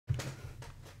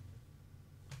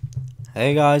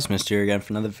Hey guys, Mr. here again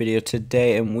for another video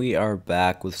today, and we are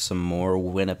back with some more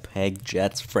Winnipeg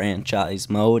Jets franchise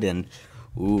mode, and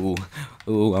ooh,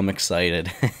 I'm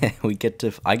excited. I get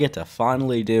to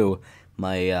finally do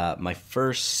my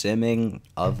first simming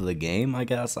of the game, I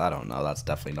guess. I don't know, that's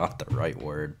definitely not the right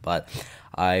word, but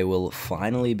I will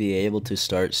finally be able to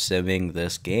start simming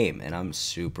this game, and I'm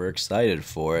super excited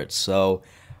for it. So,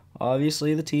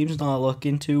 obviously the team's not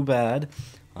looking too bad.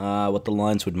 What the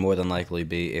lines would more than likely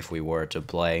be if we were to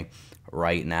play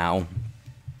right now.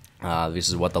 This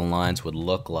is what the lines would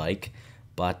look like.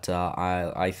 But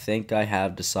I think I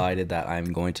have decided that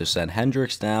I'm going to send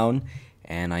Hendricks down,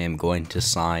 and I am going to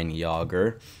sign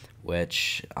Yager,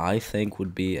 which I think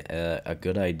would be a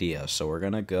good idea. So we're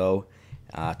going to go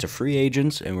to free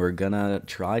agents, and we're going to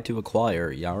try to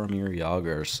acquire Jaromir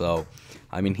Yager. So,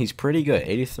 I mean, he's pretty good.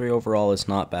 83 overall is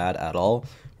not bad at all.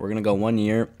 We're going to go 1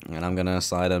 year, and I'm going to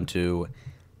assign him to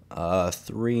a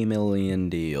 $3 million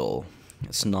deal.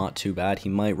 It's not too bad. He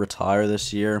might retire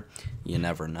this year. You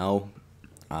never know.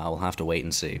 We'll have to wait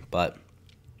and see. But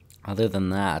other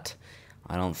than that,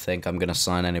 I don't think I'm going to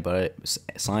sign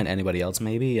anybody else.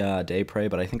 Maybe Daypre,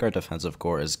 but I think our defensive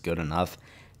core is good enough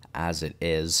as it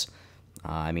is.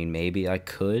 I mean, maybe I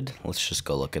could. Let's just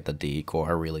go look at the D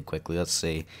core really quickly. Let's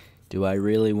see. Do I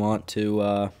really want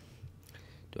to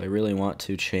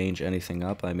change anything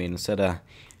up? I mean, instead of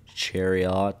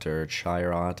Chariot or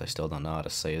Chirot, I still don't know how to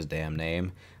say his damn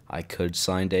name. I could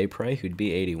sign Daypre, who'd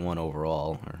be 81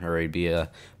 overall, or he'd be a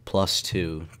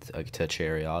 +2 to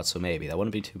Chariot, so maybe that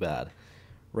wouldn't be too bad.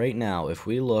 Right now, if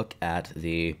we look at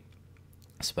the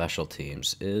special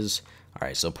teams,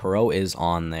 alright, so Perot is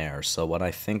on there. So what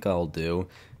I think I'll do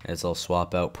is I'll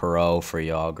swap out Perot for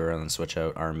Yager and then switch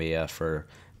out Armia for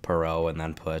Perot and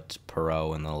then put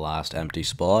Perot in the last empty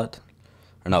spot.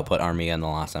 Or no, put Armia in the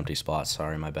last empty spot.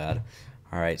 Sorry, my bad.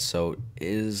 Alright, so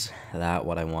is that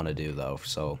what I want to do, though?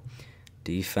 So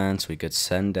defense, we could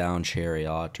send down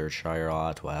Chariot or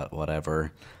Chirot,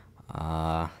 whatever.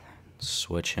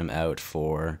 Switch him out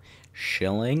for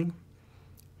Schilling,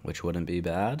 which wouldn't be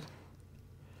bad.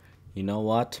 You know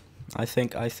what? I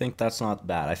think that's not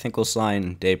bad. I think we'll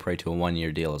sign Daypre to a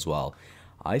 1-year deal as well.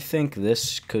 I think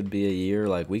this could be a year,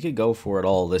 like, we could go for it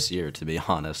all this year, to be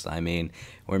honest. I mean,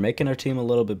 we're making our team a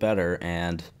little bit better,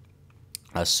 and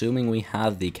assuming we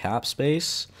have the cap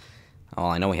space, well,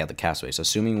 I know we have the cap space.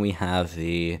 Assuming we have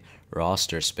the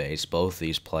roster space, both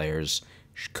these players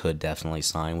could definitely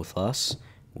sign with us,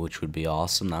 which would be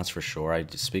awesome, that's for sure.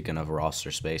 Speaking of roster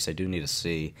space, I do need to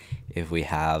see if we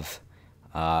have...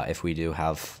 if we do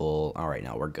have full... Alright,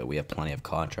 now we're good. We have plenty of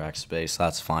contract space.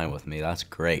 That's fine with me. That's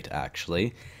great,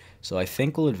 actually. So I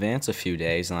think we'll advance a few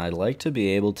days, and I'd like to be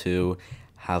able to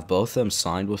have both of them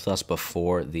signed with us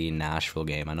before the Nashville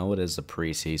game. I know it is a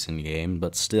preseason game,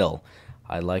 but still,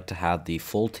 I'd like to have the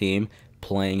full team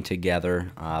playing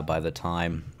together by the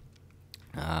time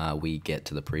we get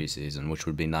to the preseason, which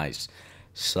would be nice.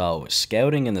 So,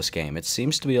 scouting in this game, it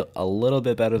seems to be a little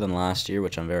bit better than last year,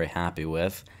 which I'm very happy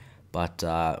with. But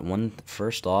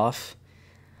first off,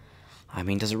 I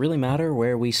mean, does it really matter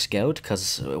where we scout?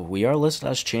 Because we are listed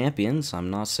as champions. I'm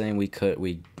not saying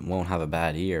we won't have a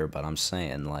bad year, but I'm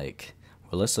saying, like,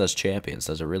 we're listed as champions.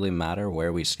 Does it really matter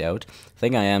where we scout? I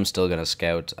think I am still gonna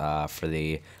scout for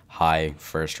the high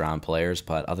first-round players,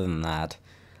 but other than that,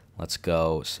 let's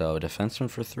go. So defenseman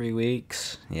for 3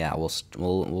 weeks. Yeah,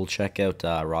 we'll check out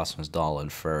Rasmus Dahlin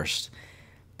first.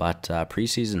 But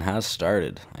preseason has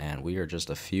started, and we are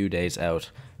just a few days out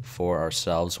for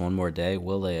ourselves. One more day.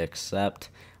 Will they accept?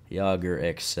 Yager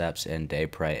accepts, and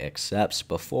Daypre accepts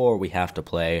before we have to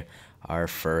play our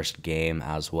first game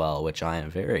as well, which I am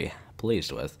very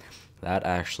pleased with. That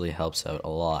actually helps out a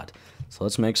lot. So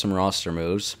let's make some roster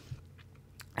moves,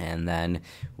 and then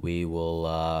we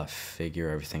will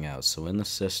figure everything out. So in the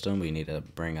system, we need to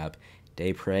bring up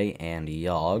Daypre and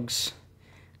Yogs.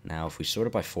 Now, if we sort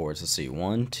it by forwards, let's see,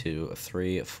 1, 2,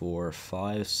 3, 4,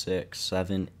 5, 6,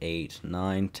 7, 8,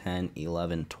 9, 10,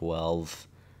 11, 12,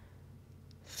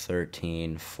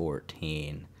 13,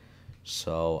 14.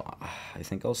 So, I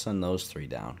think I'll send those 3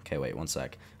 down. Okay, wait, 1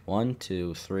 sec. 1,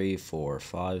 2, 3, 4,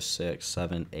 5, 6,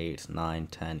 7, 8, 9,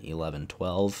 10, 11,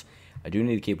 12. I do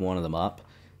need to keep one of them up.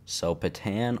 So,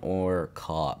 Patan or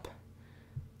Kopp?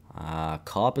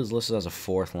 Kopp is listed as a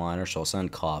 4th liner, so I'll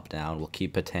send Kopp down. We'll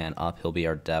keep Patan up. He'll be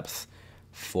our depth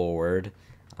forward,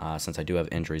 since I do have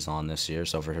injuries on this year.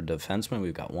 So for defenseman,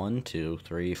 we've got 1, 2,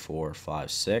 3, 4,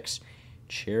 5, 6.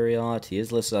 Chariot, he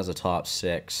is listed as a top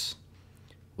 6,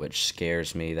 which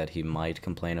scares me that he might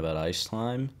complain about ice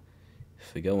time.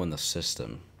 If we go in the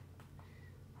system,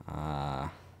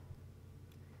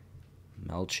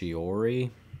 Melchiori,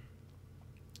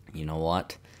 You know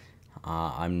what?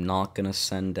 I'm not going to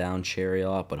send down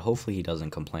Chariot, but hopefully he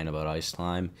doesn't complain about ice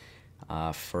time.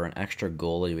 For an extra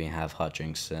goalie, we have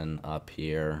Hutchinson up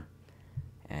here.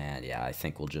 And yeah, I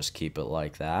think we'll just keep it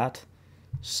like that.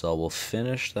 So we'll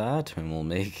finish that, and we'll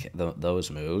make those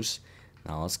moves.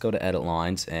 Now let's go to edit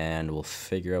lines, and we'll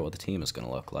figure out what the team is going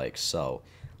to look like. So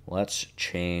let's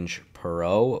change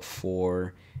Perot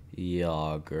for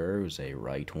Yager, who's a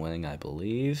right wing, I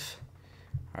believe.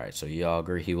 All right, so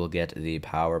Yager, he will get the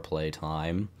power play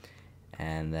time.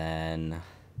 And then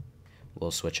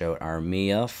we'll switch out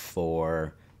Armia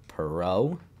for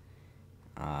Perot.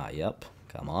 Yep,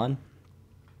 come on.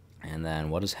 And then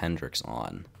what is Hendricks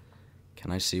on?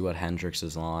 Can I see what Hendricks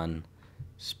is on?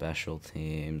 Special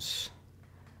teams.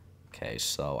 Okay,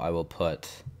 so I will put...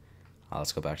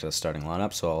 let's go back to the starting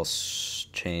lineup. So I'll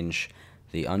change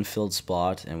the unfilled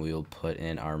spot, and we will put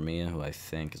in Armia, who I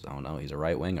think is... Oh, no, he's a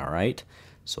right wing. All right.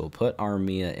 So we'll put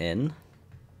Armia in.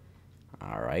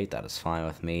 All right, that is fine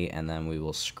with me. And then we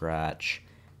will scratch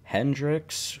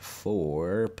Hendricks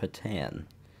for Patan.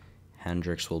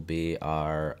 Hendricks will be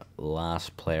our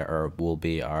last player, or will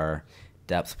be our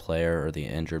depth player, or the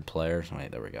injured player.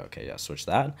 Wait, there we go. Okay, yeah, switch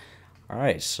that. All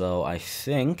right, so I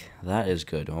think that is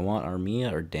good. Do I want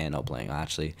Armia or Dano playing?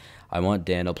 Actually, I want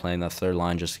Dano playing the third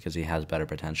line just because he has better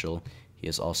potential. He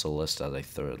is also listed as a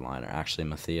third liner. Actually,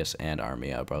 Matthias and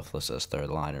Armia are both listed as third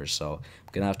liners, so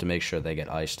I'm going to have to make sure they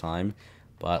get ice time.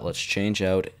 But let's change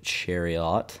out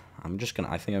Chariot. I think I'm just going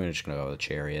to go with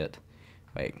Chariot.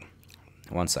 Wait,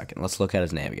 1 second. Let's look at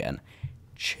his name again.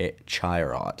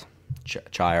 Chariot.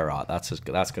 Chariot. That's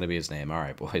going to be his name. All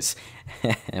right, boys.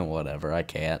 And whatever, I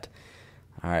can't.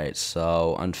 All right,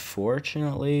 so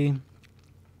unfortunately,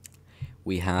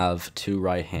 we have two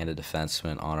right-handed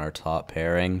defensemen on our top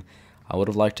pairing. I would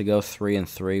have liked to go 3 and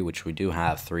 3, which we do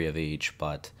have 3 of each,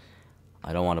 but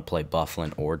I don't want to play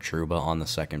Byfuglien or Trouba on the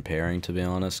second pairing, to be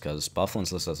honest, because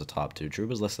Byfuglien's listed as a top 2.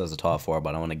 Trouba's listed as a top 4,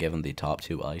 but I want to give him the top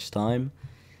 2 ice time.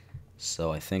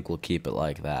 So I think we'll keep it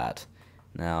like that.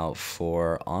 Now,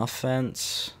 for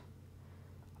offense,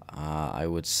 I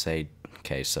would say,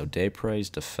 okay, so Desprez's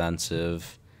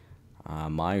defensive.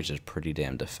 Myers is pretty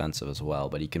damn defensive as well,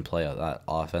 but he can play that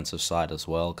offensive side as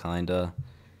well, kind of.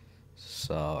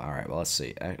 So, all right, well, let's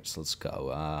see. Let's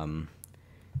go.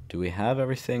 Do we have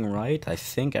everything right? I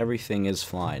think everything is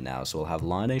fine now. So we'll have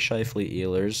Line, Scheifele,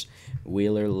 Ehlers,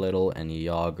 Wheeler, Little, and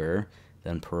Yager.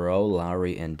 Then Perot,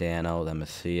 Lowry, and Dano. Then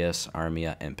Matthias,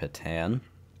 Armia, and Patan.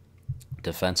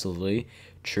 Defensively,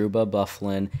 Trouba,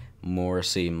 Byfuglien,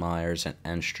 Morrissey, Myers, and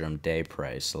Enstrom,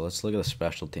 Desprez. So let's look at the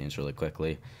special teams really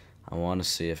quickly. I want to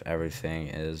see if everything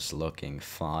is looking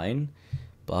fine.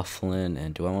 Byfuglien,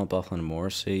 and do I want Byfuglien and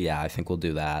Morrissey? Yeah, I think we'll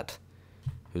do that.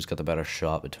 Who's got the better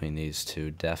shot between these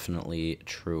two? Definitely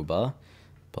Trouba.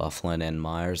 Byfuglien and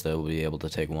Myers, they will be able to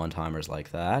take one-timers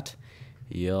like that.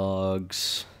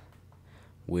 Yogs,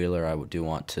 Wheeler, I do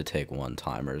want to take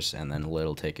one-timers, and then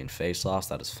Little taking face-offs.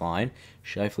 That is fine.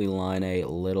 Scheifele, Line,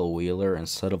 Little, Wheeler.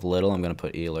 Instead of Little, I'm going to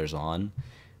put Ehlers on,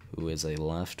 who is a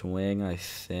left wing, I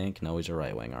think. No, he's a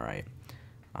right wing. All right.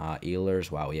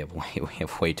 Ehlers. Wow, we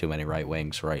have way too many right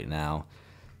wings right now.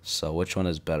 So which one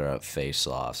is better at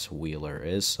face-offs? Wheeler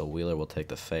is. So Wheeler will take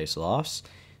the face-offs.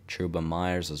 Trouba,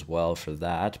 Myers as well for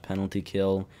that. Penalty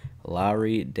kill.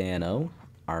 Lowry, Dano,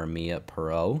 Armia,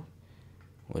 Perot,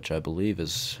 which I believe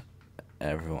is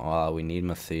everyone. We need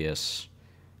Matthias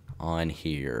on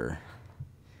here.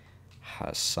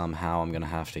 Somehow I'm gonna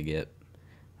have to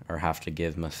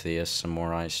give Matthias some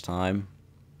more ice time.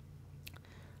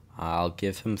 I'll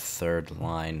give him third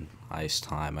line ice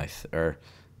time. Or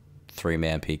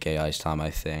 3-man PK ice time,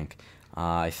 I think.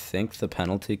 I think the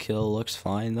penalty kill looks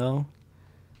fine, though.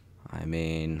 I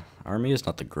mean, Armia's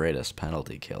not the greatest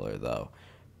penalty killer, though.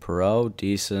 Perot,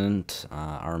 decent.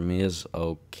 Armia's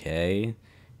okay.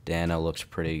 Dano looks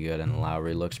pretty good, and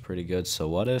Lowry looks pretty good. So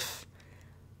what if...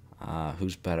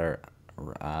 who's better?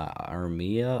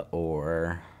 Armia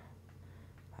or...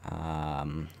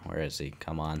 where is he?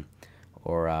 Come on.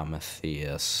 Or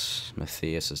Matthias.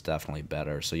 Matthias is definitely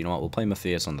better. So you know what? We'll play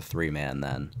Matthias on the 3-man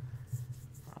then.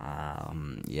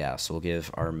 Yeah, so we'll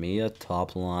give Armia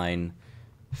top line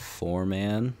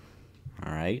 4-man.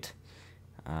 All right.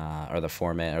 Or the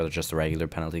 4-man, or just the regular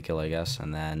penalty kill, I guess.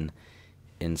 And then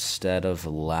instead of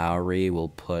Lowry, we'll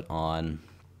put on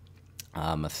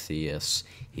Matthias.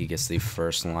 He gets the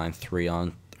first line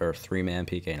 3-man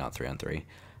PK, not 3-on-3.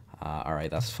 All right,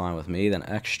 that's fine with me. Then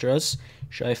extras: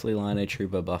 Scheifele, Line,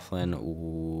 Trouba,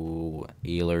 Byfuglien,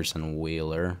 Ehlers, and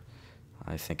Wheeler.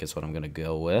 I think is what I'm gonna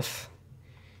go with.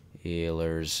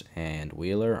 Ehlers and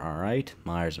Wheeler. All right,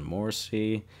 Myers and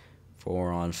Morrissey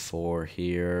 4-on-4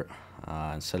 here.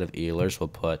 Instead of Ehlers, we'll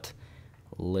put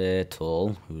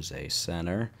Little, who's a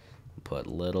center. We'll put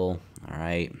Little, all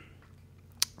right.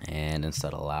 And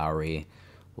instead of Lowry,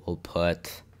 we'll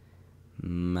put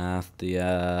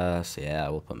Mathias. Yeah,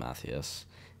 we'll put Mathias.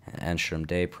 And Enstrom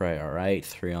Daypre, all right.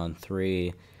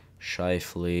 3-on-3.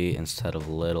 Scheifele, instead of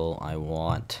Little, I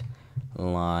want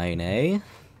Line A.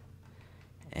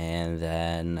 And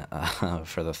then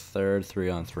for the third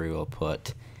 3-on-3, we'll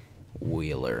put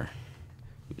Wheeler,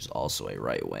 who's also a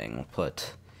right wing. We'll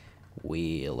put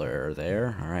Wheeler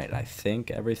there. All right, I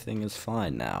think everything is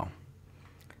fine now.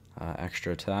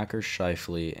 Extra attackers,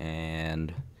 Scheifele,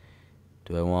 and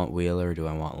do I want Wheeler or do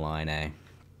I want Line A?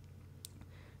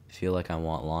 I feel like I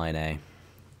want Line A.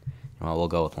 Well, we'll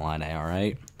go with Line A, all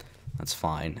right? That's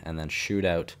fine. And then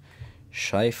shootout,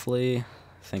 Scheifele. I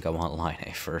think I want Line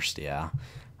A first, yeah.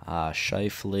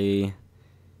 Scheifele.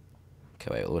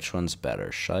 Okay, wait, which one's better?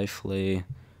 Scheifele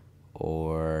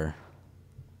or...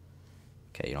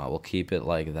 Okay, you know what, we'll keep it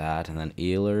like that. And then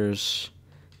Ehlers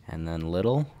and then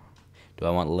Little. Do I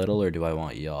want Little or do I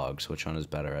want Yogs? Which one is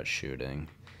better at shooting?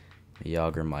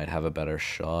 Yager might have a better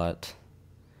shot.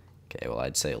 Okay, well,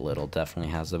 I'd say Little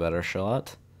definitely has the better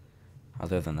shot.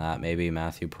 Other than that, maybe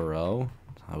Matthew Perreault.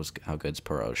 How good's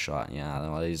Perreault's shot? Yeah,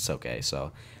 well, it's okay.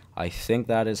 So I think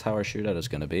that is how our shootout is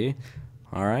going to be.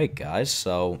 All right, guys.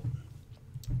 So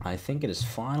I think it is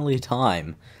finally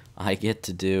time I get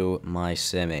to do my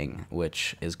simming,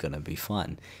 which is going to be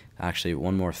fun. Actually,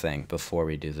 one more thing before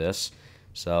we do this.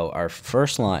 So our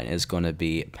first line is going to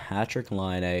be Patrick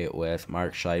Laine with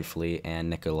Mark Scheifele and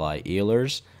Nikolai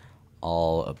Ehlers.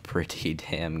 All pretty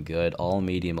damn good, all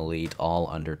medium elite, all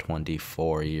under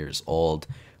 24 years old.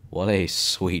 What a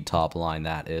sweet top line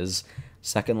that is.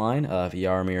 Second line of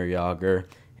Jaromir Jagr,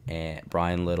 and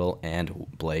Brian Little, and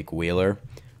Blake Wheeler,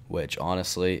 which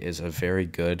honestly is a very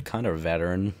good kind of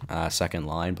veteran second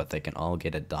line, but they can all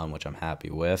get it done, which I'm happy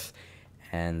with.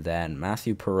 And then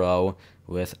Matthew Perreault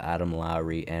with Adam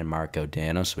Lowry and Marco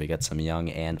Dano, so we get some young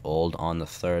and old on the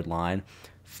third line.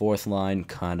 Fourth line,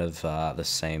 kind of the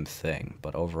same thing,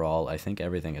 but overall, I think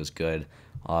everything is good.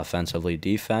 Offensively,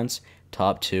 defense,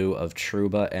 top two of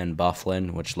Trouba and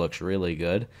Bufflin, which looks really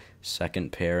good.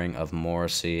 Second pairing of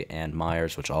Morrissey and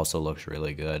Myers, which also looks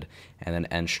really good. And then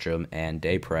Enstrom and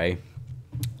Daypre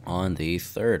on the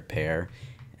third pair.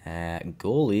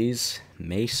 Goalies,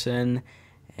 Mason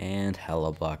and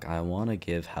Hellebuck. I want to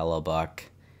give Hellebuck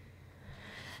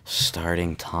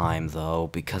starting time, though,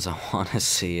 because I want to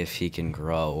see if he can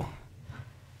grow.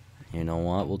 You know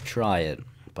what? We'll try it.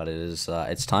 But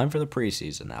it's time for the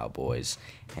preseason now, boys.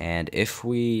 And if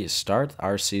we start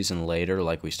our season later,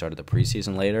 like we started the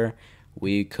preseason later,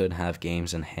 we could have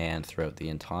games in hand throughout the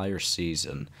entire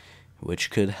season,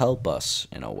 which could help us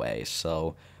in a way.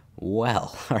 So,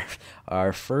 well,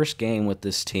 our first game with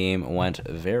this team went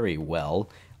very well.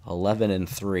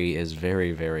 11-3 is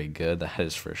very, very good. That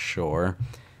is for sure.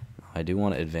 I do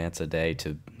want to advance a day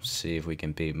to see if we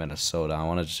can beat Minnesota. I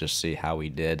want to just see how we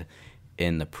did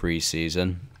in the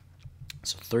preseason.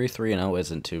 So 3-3-0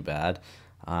 isn't too bad.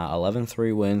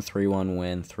 11-3 win, 3-1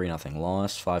 win, 3-0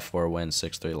 loss, 5-4 win,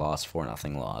 6-3 loss,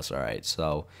 4-0 loss. All right,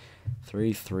 so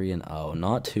 3-3-0,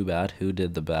 not too bad. Who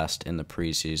did the best in the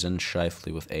preseason?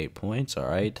 Scheifele with 8 points. All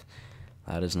right,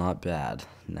 that is not bad.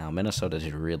 Now Minnesota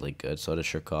did really good. So did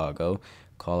Chicago,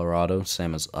 Colorado,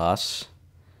 same as us.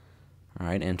 All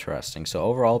right, interesting. So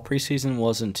overall, preseason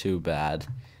wasn't too bad.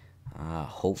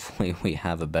 Hopefully we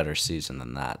have a better season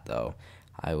than that, though.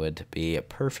 I would be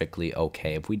perfectly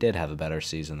okay if we did have a better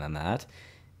season than that.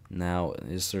 Now,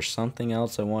 is there something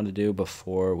else I want to do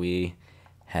before we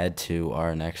head to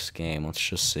our next game? Let's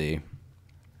just see.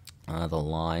 The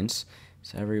lines.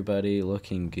 Is everybody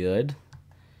looking good?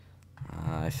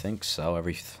 I think so.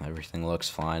 Everything looks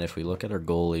fine. If we look at our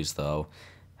goalies, though,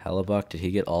 Hellebuck, did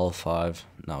he get all 5?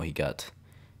 No, he got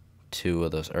 2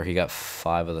 of those, or he got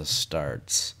 5 of the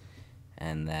starts.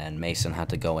 And then Mason had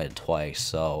to go in twice,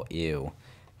 so ew.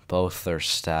 Both their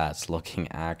stats looking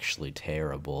actually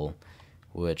terrible,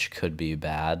 which could be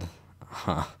bad.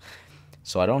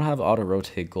 So I don't have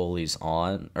auto-rotate goalies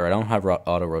on, or I don't have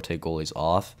auto-rotate goalies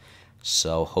off,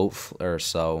 so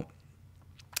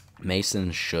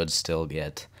Mason should still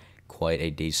get quite a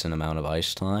decent amount of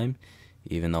ice time,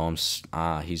 even though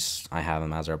I have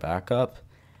him as our backup.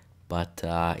 But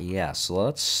yeah, so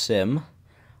let's sim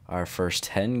our first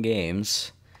 10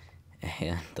 games,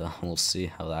 and we'll see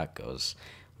how that goes.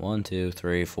 1, 2,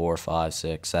 3, 4, 5,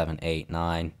 6, 7, 8,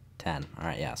 9, 10. All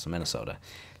right, yeah, so Minnesota.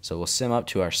 So we'll sim up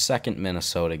to our second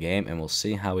Minnesota game, and we'll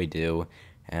see how we do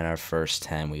in our first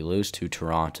 10. We lose to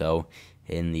Toronto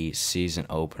in the season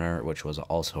opener, which was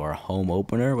also our home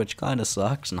opener, which kind of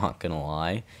sucks, not going to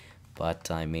lie.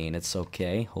 But, I mean, it's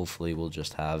okay. Hopefully we'll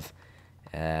just have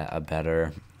a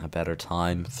better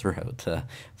time throughout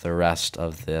the rest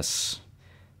of this.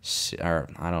 Or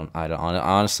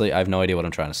honestly, I have no idea what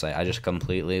I'm trying to say. I just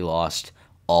completely lost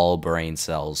all brain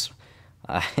cells.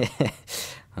 All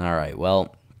right,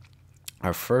 well,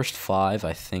 our first 5,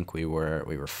 I think we were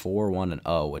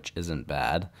 4-1-0, which isn't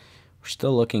bad. We're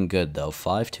still looking good though.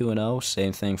 5-2-0.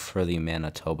 Same thing for the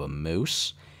Manitoba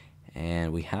Moose,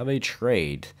 and we have a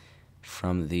trade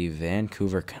from the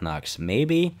Vancouver Canucks.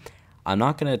 Maybe I'm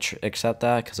not gonna accept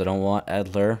that because I don't want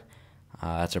Edler.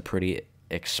 That's a pretty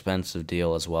expensive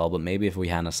deal as well. But maybe if we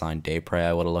hadn't signed Daypre,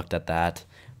 I would have looked at that.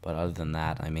 But other than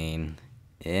that, I mean,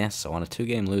 yeah. So on a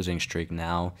 2-game losing streak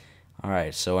now. All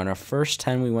right, so in our first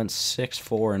 10, we went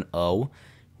 6-4-0,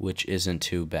 which isn't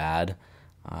too bad.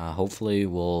 Hopefully,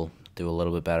 we'll do a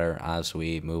little bit better as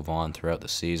we move on throughout the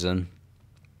season.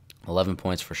 11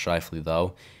 points for Scheifele,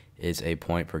 though, is a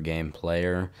point-per-game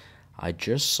player. I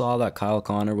just saw that Kyle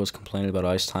Connor was complaining about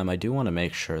ice time. I do want to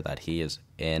make sure that he is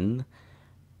in,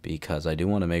 because I do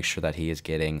want to make sure that he is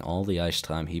getting all the ice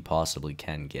time he possibly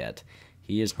can get.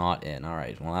 He is not in. All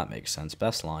right, well, that makes sense.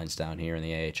 Best lines down here in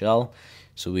the AHL.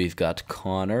 So we've got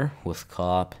Connor with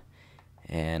Kopp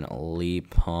and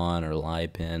Lipon.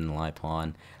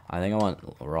 I think I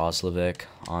want Roslovic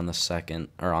on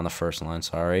the first line,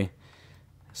 sorry.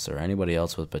 Is there anybody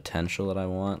else with potential that I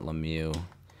want? Lemieux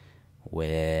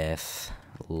with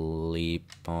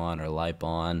Lipon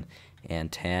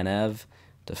and Tanev.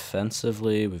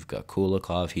 Defensively, we've got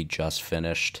Kulikov. He just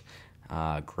finished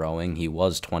growing. He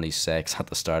was 26 at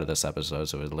the start of this episode,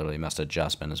 so it literally must have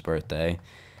just been his birthday.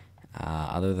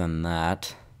 Other than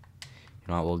that, you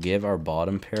know what, we'll give our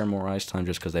bottom pair more ice time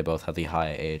just because they both have the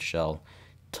high AHL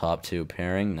top 2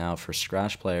 pairing. Now, for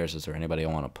scratch players, is there anybody I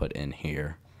want to put in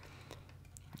here?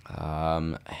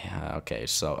 Okay,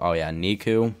 so,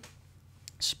 Niku,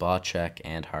 Spacek,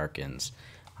 and Harkins.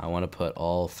 I want to put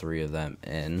all 3 of them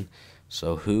in.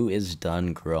 So who is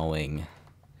done growing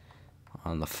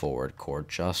on the forward court?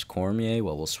 Just Cormier?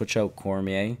 Well, we'll switch out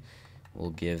Cormier.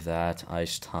 We'll give that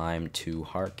ice time to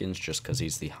Harkins just because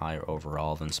he's the higher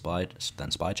overall than Spacek.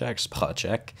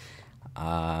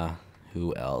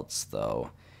 Who else,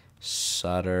 though?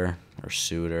 Sutter.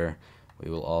 We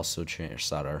will also change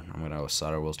Sutter. I'm going to go with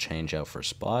Sutter. We'll change out for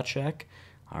Spacek.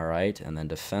 All right, and then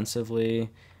defensively,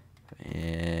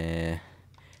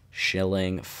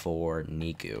 Schilling for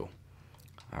Niku.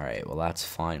 All right, well, that's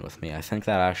fine with me. I think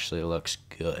that actually looks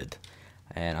good.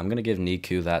 And I'm going to give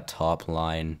Niku that top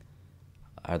line,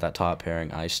 or that top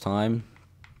pairing ice time.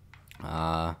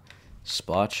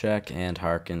 Spacek and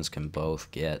Harkins can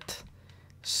both get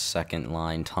second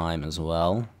line time as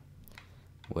well.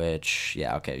 Which,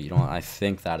 yeah, okay, you know what? I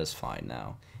think that is fine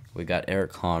now. We got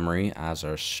Eric Comrie as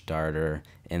our starter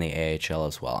in the AHL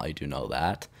as well. I do know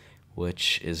that,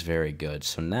 which is very good.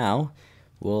 So now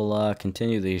we'll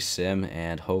continue the sim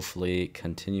and hopefully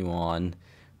continue on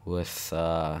with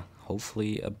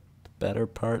hopefully a better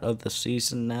part of the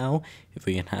season now. If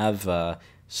we can have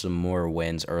some more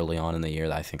wins early on in the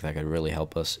year, I think that could really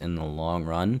help us in the long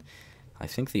run. I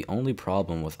think the only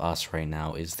problem with us right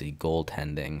now is the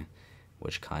goaltending,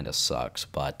 which kind of sucks,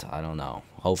 but I don't know.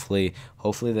 Hopefully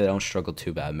they don't struggle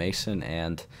too bad. Mason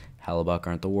and Hellebuck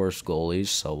aren't the worst goalies,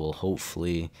 so we'll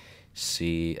hopefully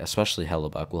see, especially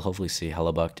Hellebuck, we'll hopefully see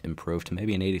Hellebuck improve to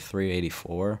maybe an 83,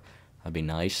 84. That'd be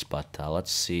nice, but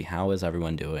let's see. How is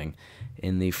everyone doing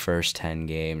in the first 10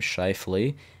 games?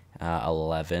 Scheifele,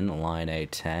 11, Line A,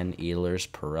 10, Ehlers,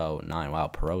 Perreault, 9.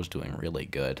 Wow, Perreault's doing really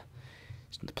good.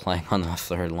 He's playing on the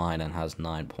third line and has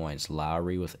 9 points.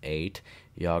 Lowry with 8,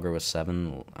 Yager with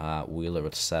 7, Wheeler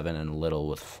with 7, and Little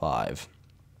with 5.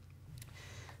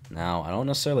 Now, I don't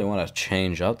necessarily want to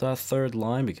change up that third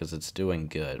line because it's doing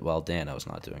good. Well, Dano's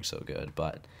not doing so good,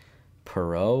 but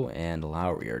Perreault and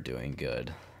Lowry are doing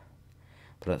good.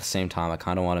 But at the same time, I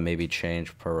kind of want to maybe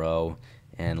change Perreault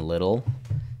and Little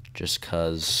just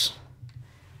because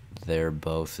they're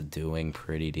both doing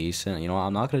pretty decent. You know,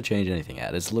 I'm not going to change anything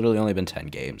yet. It's literally only been 10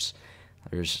 games.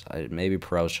 Maybe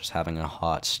Perreault's just having a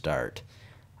hot start.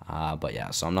 But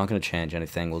yeah, so I'm not going to change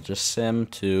anything. We'll just sim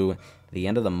to the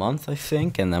end of the month, I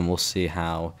think, and then we'll see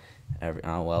how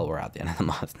well, we're at the end of the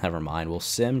month. Never mind. We'll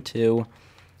sim to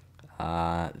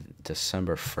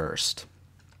December 1st,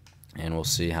 and we'll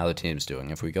see how the team's doing.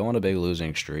 If we go on a big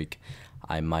losing streak,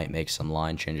 I might make some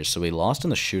line changes. So we lost in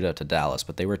the shootout to Dallas,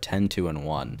 but they were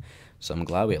 10-2-1. So I'm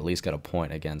glad we at least got a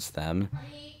point against them.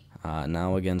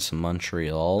 Now against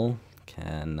Montreal,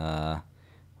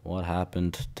 what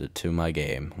happened to my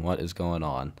game? What is going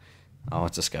on? Oh,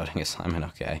 it's a scouting assignment.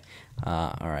 Okay.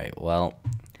 All right. Well,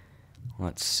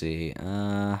 let's see.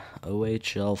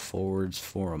 OHL forwards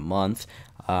for a month.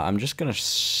 I'm just gonna.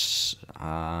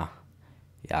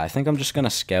 Yeah, I think I'm just gonna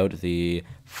scout the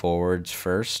forwards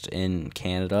first in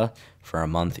Canada for a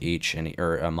month each,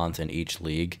 or a month in each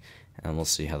league, and we'll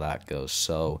see how that goes.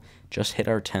 So just hit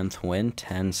our 10th win,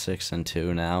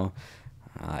 10-6-2 now.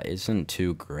 Isn't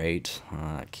too great.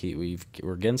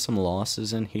 We're getting some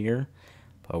losses in here,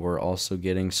 but we're also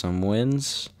getting some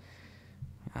wins.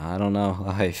 I don't know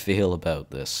how I feel about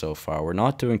this so far. We're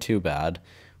not doing too bad.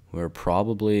 We're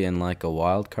probably in like a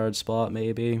wild card spot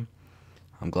maybe.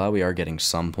 I'm glad we are getting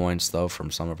some points though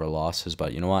from some of our losses,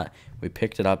 but you know what? We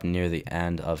picked it up near the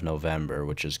end of November,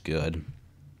 which is good.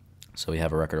 So we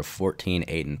have a record of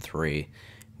 14-8-3,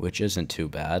 which isn't too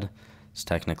bad. It's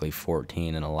technically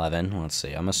 14-11. Let's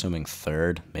see. I'm assuming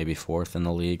third, maybe fourth in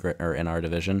the league or in our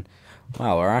division.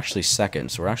 Wow, we're actually second,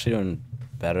 so we're actually doing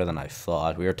better than I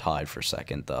thought. We are tied for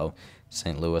second though.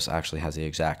 St. Louis actually has the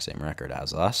exact same record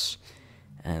as us,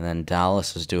 and then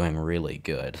Dallas is doing really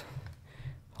good.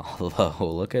 Although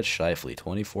look at Scheifele,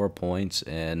 24 points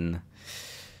in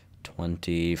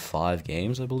 25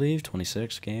 games, I believe.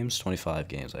 26 games, 25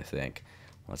 games, I think.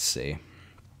 Let's see.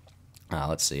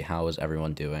 How is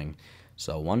everyone doing?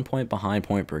 So 1 point behind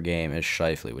point per game is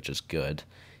Scheifele, which is good.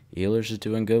 Ehlers is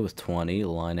doing good with 20.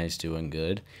 Laine's doing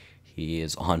good. He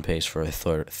is on pace for a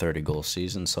 30-goal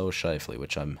season, so is Scheifele,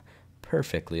 which I'm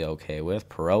perfectly okay with.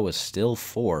 Perreault is still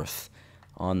fourth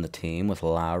on the team with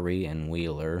Lowry and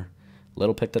Wheeler.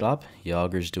 Little picked it up.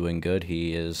 Yager's doing good.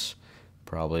 He is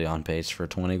probably on pace for a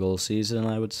 20-goal season,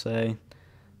 I would say.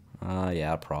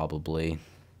 Yeah, probably.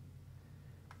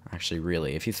 Actually,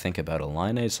 really, if you think about it,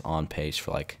 Laine's on pace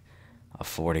for like a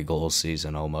 40-goal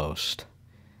season almost,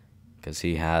 because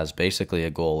he has basically a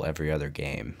goal every other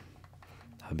game.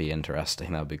 That would be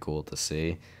interesting. That would be cool to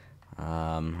see.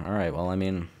 All right, well, I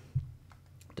mean,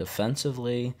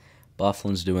 defensively,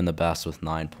 Byfuglien's doing the best with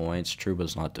 9 points.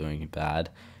 Trouba's not doing bad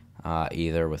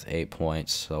either with 8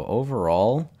 points. So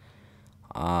overall,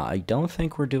 I don't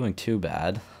think we're doing too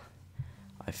bad.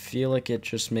 I feel like it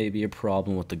just may be a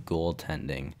problem with the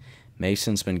goaltending.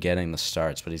 Mason's been getting the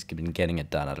starts, but he's been getting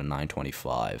it done at a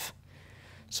 925.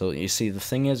 So you see, the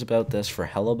thing is about this for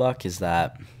Hellebuck is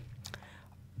that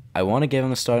I want to give him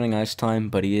the starting ice time,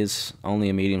 but he is only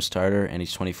a medium starter, and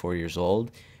he's 24 years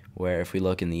old. Where if we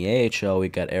look in the AHL, we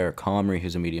got Eric Comrie,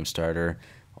 who's a medium starter,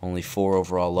 only 4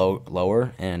 overall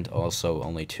lower, and also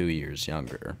only 2 years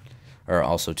younger. Or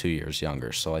also 2 years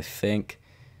younger. So I think...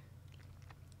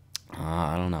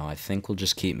 I don't know. I think we'll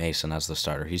just keep Mason as the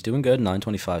starter. He's doing good.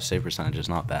 925 save percentage is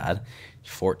not bad.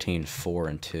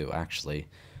 14-4-2, actually.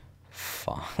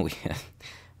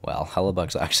 Well,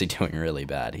 Hellebuck's actually doing really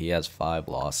bad. He has 5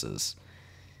 losses.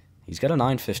 He's got a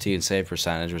 915 save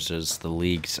percentage, which is the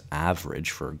league's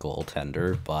average for a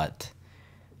goaltender, but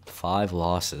 5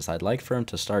 losses. I'd like for him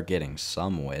to start getting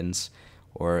some wins,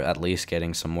 or at least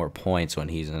getting some more points when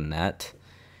he's in net.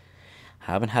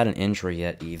 Haven't had an injury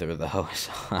yet either, though,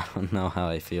 so I don't know how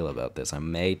I feel about this. I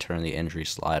may turn the injury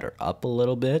slider up a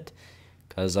little bit,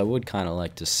 because I would kind of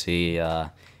like to see it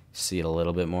a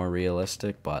little bit more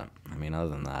realistic, but, I mean, other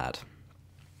than that,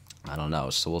 I don't know.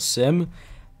 So we'll sim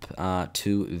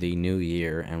to the new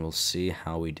year, and we'll see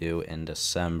how we do in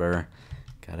December.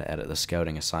 Gotta edit the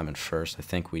scouting assignment first. I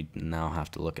think we now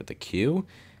have to look at the queue.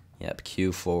 Yep,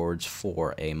 queue forwards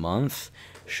for a month.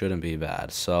 Shouldn't be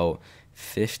bad. So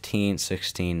 15,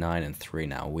 16, 9, and 3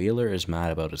 now. Wheeler is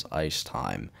mad about his ice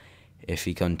time. If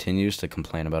he continues to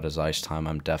complain about his ice time,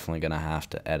 I'm definitely going to have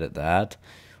to edit that.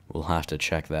 We'll have to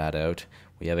check that out.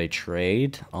 We have a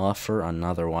trade offer,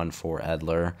 another one for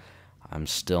Edler. I'm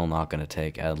still not going to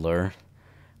take Edler,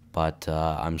 but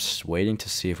I'm waiting to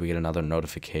see if we get another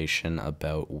notification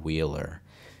about Wheeler.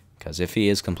 Because if he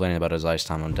is complaining about his ice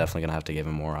time, I'm definitely going to have to give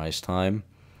him more ice time.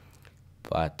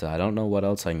 But I don't know what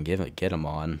else I can get him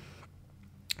on.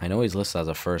 I know he's listed as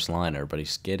a first liner, but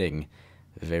he's getting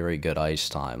very good ice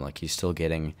time. Like, he's still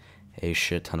getting a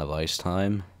shit ton of ice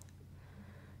time.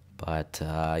 But,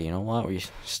 you know what? We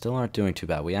still aren't doing too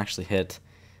bad. We actually hit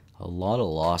a lot of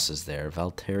losses there.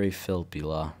 Valtteri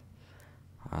Filppula.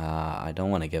 I don't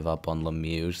want to give up on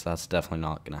Lemieux. That's definitely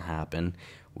not going to happen.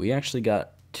 We actually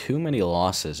got too many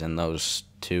losses in those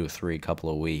 2-3 couple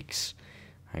of weeks.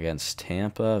 Against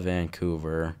Tampa,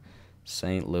 Vancouver,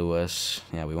 St. Louis.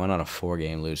 Yeah, we went on a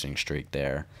 4-game losing streak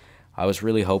there. I was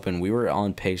really hoping we were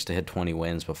on pace to hit 20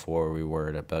 wins before we were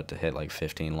about to hit like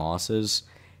 15 losses.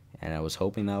 And I was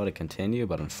hoping that would continue,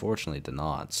 but unfortunately it did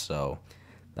not. So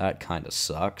that kind of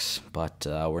sucks. But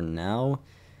we're now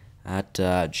At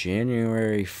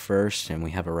January 1st, and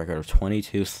we have a record of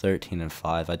 22, 13, and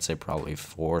 5. I'd say probably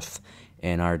 4th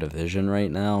in our division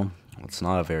right now. It's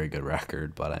not a very good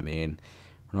record, but I mean,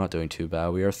 we're not doing too bad.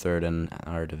 We are 3rd in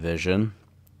our division.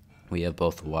 We have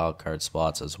both the wild card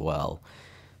spots as well.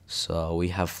 So we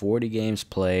have 40 games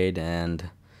played,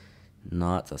 and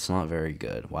that's not very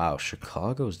good. Wow,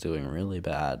 Chicago's doing really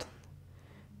bad.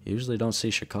 Usually don't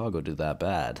see Chicago do that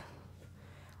bad.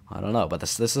 I don't know, but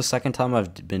this is the second time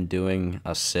I've been doing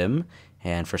a sim,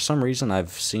 and for some reason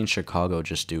I've seen Chicago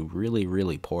just do really,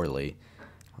 really poorly.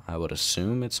 I would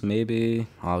assume it's maybe,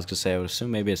 I was going to say I would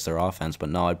assume maybe it's their offense, but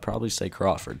no, I'd probably say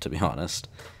Crawford, to be honest.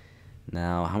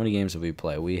 Now, how many games have we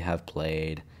played? We have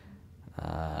played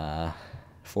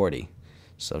 40.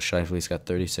 So Shifley's got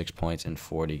 36 points in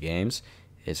 40 games.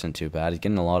 Isn't too bad. He's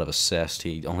getting a lot of assists.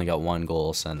 He only got 1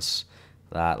 goal since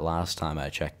that last time I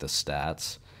checked the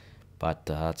stats. But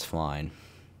that's fine.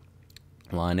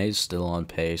 Laine's still on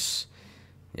pace.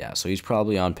 Yeah, so he's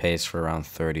probably on pace for around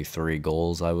 33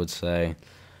 goals, I would say.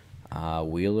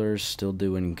 Wheeler's still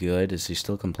doing good. Is he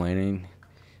still complaining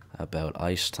about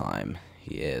ice time?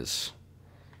 He is.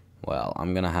 Well,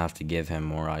 I'm going to have to give him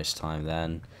more ice time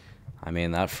then. I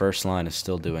mean, that first line is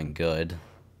still doing good.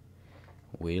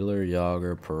 Wheeler,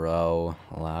 Yager, Perreault,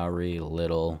 Lowry,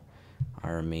 Little,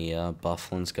 Armia.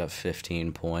 Bufflin's got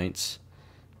 15 points.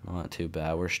 Not too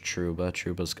bad. Where's Trouba?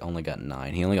 Trouba's only got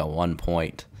 9. He only got 1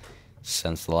 point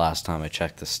since the last time I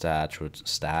checked the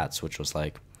stats, which was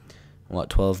like, what,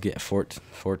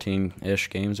 14-ish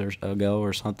games ago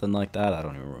or something like that. I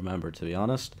don't even remember, to be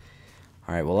honest.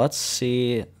 All right, well, let's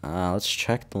see. Let's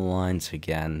check the lines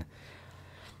again.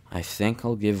 I think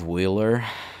I'll give Wheeler.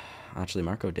 Actually,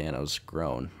 Marco Dano's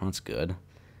grown. That's good.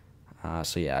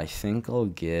 So, yeah, I think I'll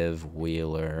give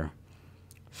Wheeler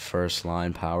first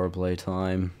line power play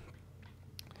time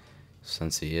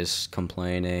since he is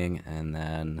complaining. And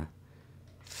then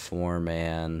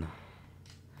 4-man,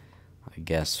 I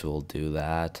guess we'll do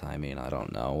that. I mean, I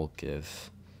don't know. We'll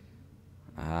give...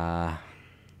 I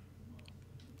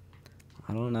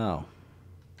don't know.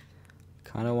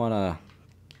 Kind of want to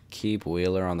keep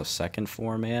Wheeler on the second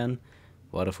 4-man.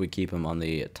 What if we keep him on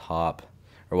the top,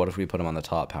 or what if we put him on the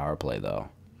top power play, though?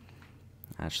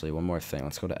 Actually, one more thing.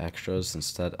 Let's go to extras.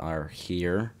 Instead,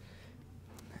 here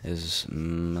is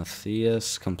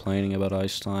Matthias complaining about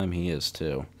ice time. He is,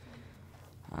 too.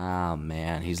 Ah,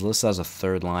 man. He's listed as a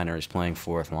 3rd liner. He's playing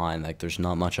 4th line. Like, there's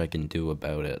not much I can do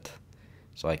about it.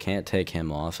 So I can't take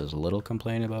him off. Is Little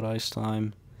complaining about ice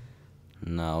time?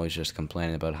 No, he's just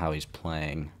complaining about how he's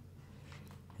playing.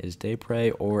 Is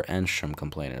Depre or Enstrom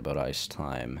complaining about ice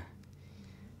time?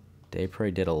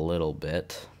 Depre did a little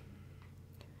bit,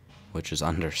 which is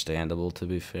understandable, to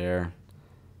be fair.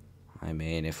 I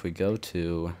mean, if we go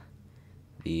to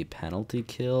the penalty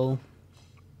kill,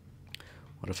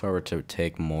 what if I were to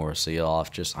take Morrissey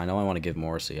off? I know I want to give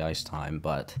Morrissey ice time,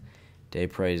 but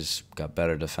Depre's got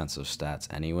better defensive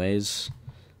stats anyways,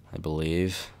 I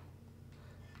believe.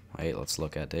 Wait, let's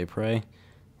look at Depre.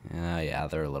 Yeah,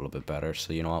 they're a little bit better.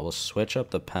 So you know what? We'll switch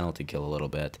up the penalty kill a little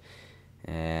bit,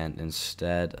 and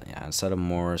instead of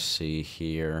Morrissey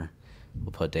here,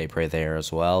 we'll put Depre there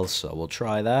as well. So we'll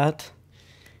try that,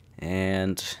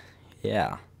 and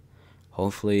yeah,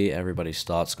 hopefully everybody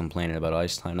stops complaining about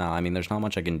ice time now. I mean, there's not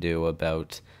much I can do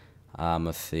about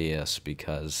Matthias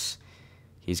because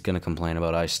he's gonna complain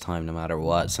about ice time no matter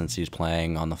what, since he's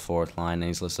playing on the 4th line and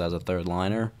he's listed as a 3rd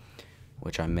liner,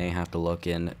 which I may have to look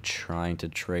in trying to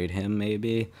trade him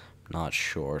maybe. Not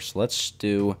sure. So let's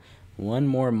do one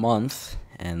more month,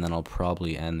 and then I'll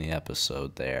probably end the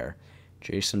episode there.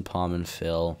 Jason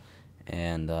Pominville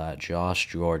and Josh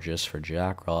Georges for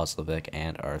Jack Roslovic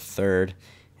and our 3rd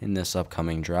in this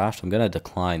upcoming draft. I'm going to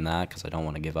decline that because I don't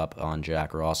want to give up on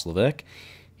Jack Roslovic.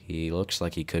 He looks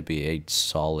like he could be a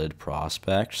solid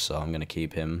prospect, so I'm going to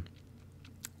keep him.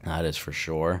 That is for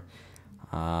sure.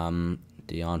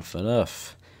 Dion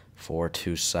Phaneuf for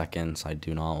 2 seconds. I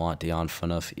do not want Dion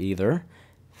Phaneuf either.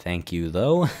 Thank you,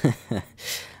 though.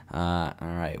 All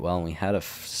right, well, we had a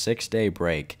 6-day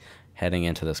break heading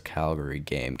into this Calgary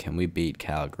game. Can we beat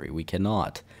Calgary? We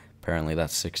cannot. Apparently,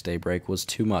 that 6-day break was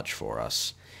too much for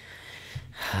us.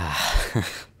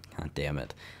 God damn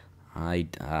it. I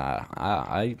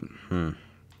don't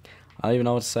even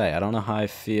know what to say. I don't know how I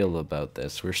feel about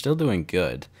this. We're still doing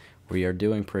good. We are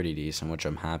doing pretty decent, which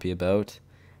I'm happy about.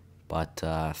 But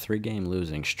 3-game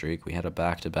losing streak. We had a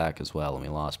back-to-back as well, and we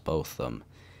lost both of them.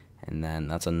 And then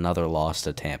that's another loss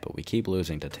to Tampa. We keep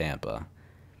losing to Tampa.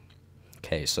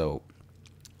 Okay, so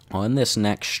on this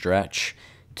next stretch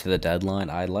to the deadline,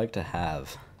 I'd like to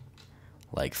have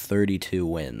like 32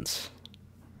 wins.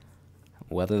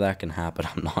 whether that can happen,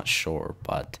 I'm not sure.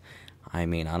 But, I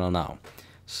mean, I don't know.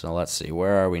 So let's see.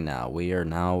 Where are we now? We are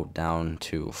now down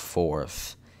to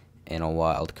 4th in a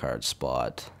wild card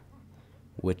spot,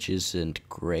 which isn't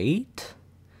great,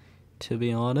 to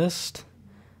be honest.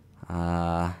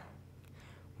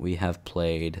 We have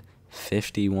played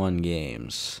 51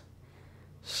 games.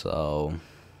 So,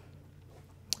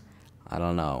 I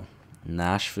don't know.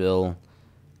 Nashville,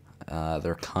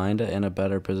 they're kind of in a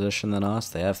better position than us.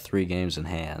 They have 3 games in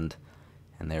hand,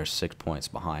 and they're 6 points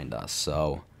behind us.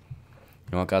 So,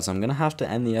 you know what, guys? I'm going to have to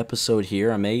end the episode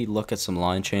here. I may look at some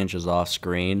line changes off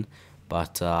screen.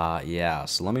 But, yeah.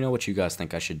 So, let me know what you guys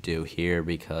think I should do here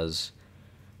because,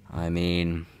 I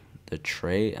mean, the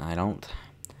trade, I'm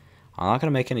not going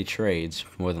to make any trades,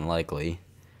 more than likely.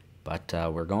 But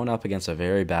we're going up against a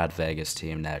very bad Vegas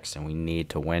team next, and we need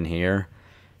to win here.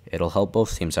 It'll help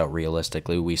both teams out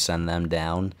realistically. We send them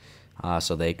down,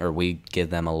 we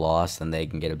give them a loss, then they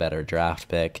can get a better draft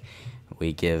pick.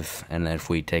 And if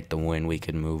we take the win, we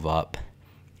can move up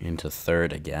into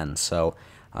 3rd again. So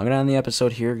I'm going to end the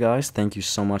episode here, guys. Thank you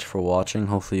so much for watching.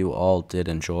 Hopefully you all did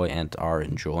enjoy and are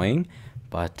enjoying.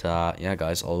 But, yeah,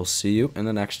 guys, I'll see you in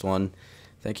the next one.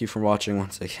 Thank you for watching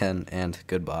once again, and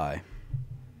goodbye.